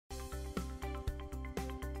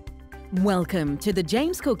Welcome to the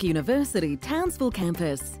James Cook University Townsville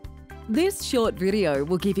Campus. This short video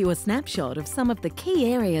will give you a snapshot of some of the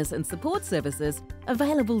key areas and support services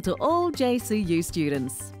available to all JCU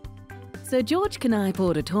students. Sir George Knipe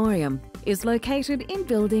Auditorium is located in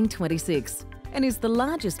Building 26 and is the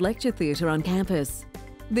largest lecture theatre on campus.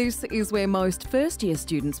 This is where most first-year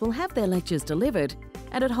students will have their lectures delivered,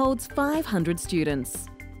 and it holds 500 students.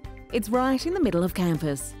 It's right in the middle of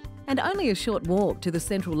campus and only a short walk to the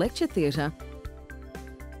Central Lecture Theatre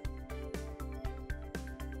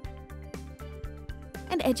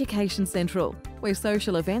and Education Central, where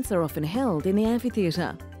social events are often held in the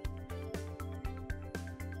amphitheatre.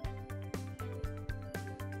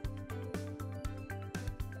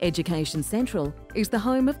 Education Central is the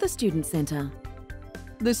home of the Student Centre.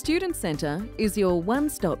 The Student Centre is your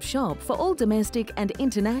one-stop shop for all domestic and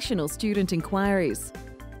international student inquiries.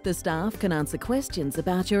 The staff can answer questions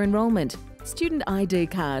about your enrolment, student ID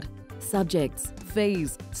card, subjects,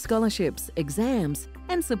 fees, scholarships, exams,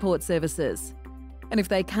 and support services. And if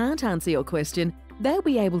they can't answer your question, they'll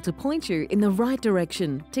be able to point you in the right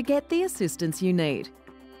direction to get the assistance you need.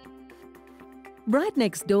 Right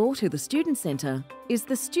next door to the Student Centre is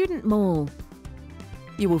the Student Mall.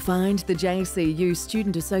 You will find the JCU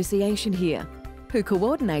Student Association here, who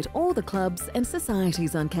coordinate all the clubs and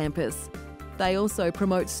societies on campus. They also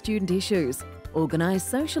promote student issues, organise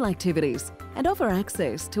social activities, and offer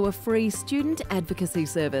access to a free student advocacy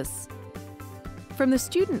service. From the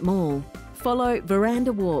Student Mall, follow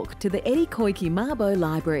Veranda Walk to the Eddie Koike Mabo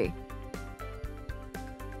Library.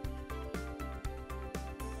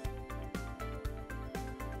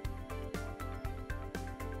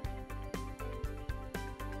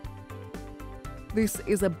 This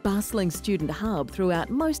is a bustling student hub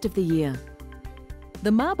throughout most of the year. The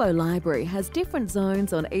Mabo Library has different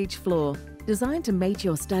zones on each floor, designed to meet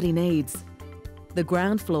your study needs. The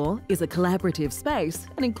ground floor is a collaborative space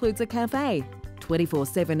and includes a cafe,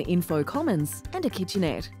 24/7 info commons and a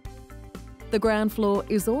kitchenette. The ground floor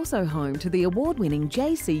is also home to the award-winning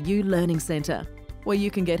JCU Learning Centre, where you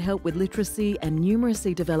can get help with literacy and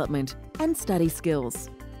numeracy development and study skills.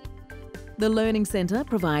 The Learning Centre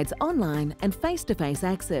provides online and face-to-face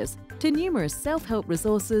access to numerous self-help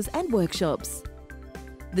resources and workshops.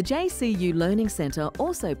 The JCU Learning Centre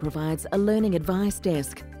also provides a learning advice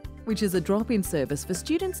desk, which is a drop-in service for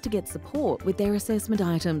students to get support with their assessment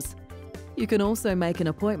items. You can also make an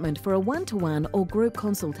appointment for a one-to-one or group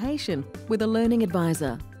consultation with a learning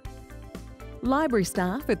advisor. Library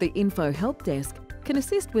staff at the Info Help Desk can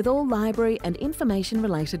assist with all library and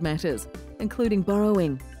information-related matters, including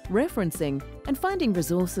borrowing, referencing, and finding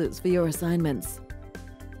resources for your assignments.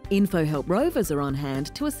 Info Help Rovers are on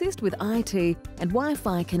hand to assist with IT and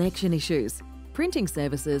Wi-Fi connection issues, printing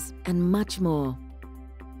services, and much more.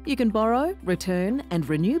 You can borrow, return, and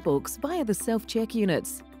renew books via the self-check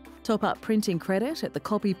units, top up printing credit at the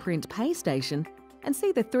Copy Print Pay Station, and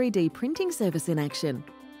see the 3D printing service in action.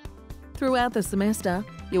 Throughout the semester,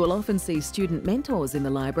 you will often see student mentors in the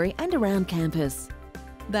library and around campus.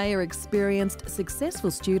 They are experienced,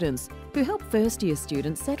 successful students who help first-year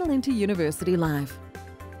students settle into university life.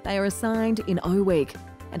 They are assigned in O-Week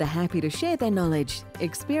and are happy to share their knowledge,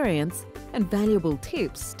 experience, and valuable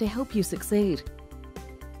tips to help you succeed.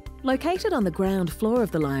 Located on the ground floor of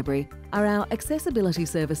the library are our accessibility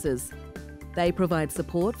services. They provide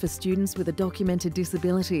support for students with a documented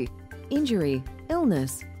disability, injury,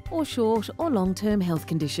 illness, or short or long-term health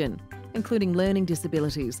condition, including learning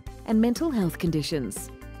disabilities and mental health conditions.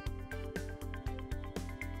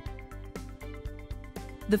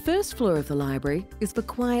 The first floor of the library is for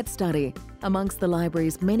quiet study amongst the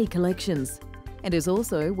library's many collections, and is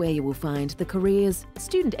also where you will find the Careers,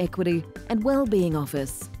 Student Equity and Wellbeing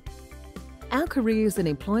Office. Our Careers and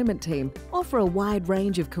Employment team offer a wide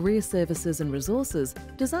range of career services and resources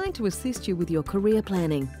designed to assist you with your career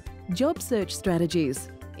planning, job search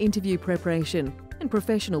strategies, interview preparation, and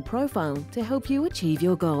professional profile to help you achieve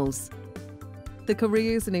your goals. The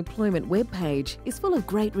Careers and Employment webpage is full of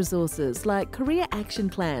great resources like career action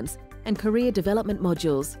plans and career development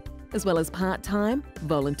modules, as well as part-time,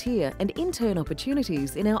 volunteer and intern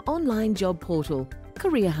opportunities in our online job portal,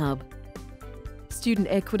 Career Hub. Student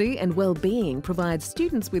Equity and Wellbeing provides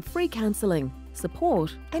students with free counselling,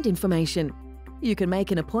 support and information. You can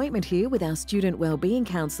make an appointment here with our student wellbeing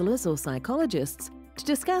counsellors or psychologists to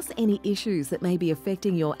discuss any issues that may be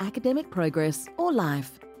affecting your academic progress or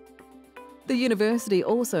life. The university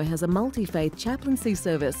also has a multi-faith chaplaincy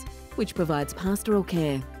service, which provides pastoral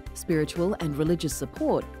care, spiritual and religious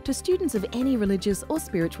support to students of any religious or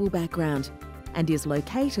spiritual background, and is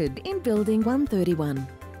located in Building 131.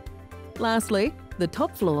 Lastly, the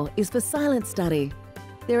top floor is for silent study.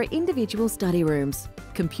 There are individual study rooms,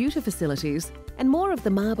 computer facilities, and more of the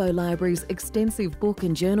Mabo Library's extensive book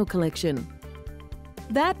and journal collection.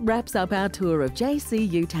 That wraps up our tour of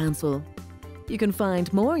JCU Townsville. You can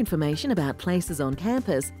find more information about places on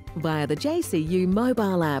campus via the JCU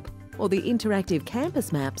mobile app or the interactive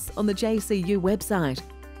campus maps on the JCU website.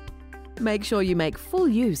 Make sure you make full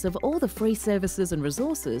use of all the free services and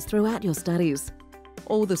resources throughout your studies.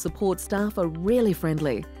 All the support staff are really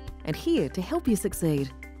friendly and here to help you succeed.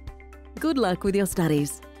 Good luck with your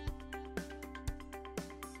studies.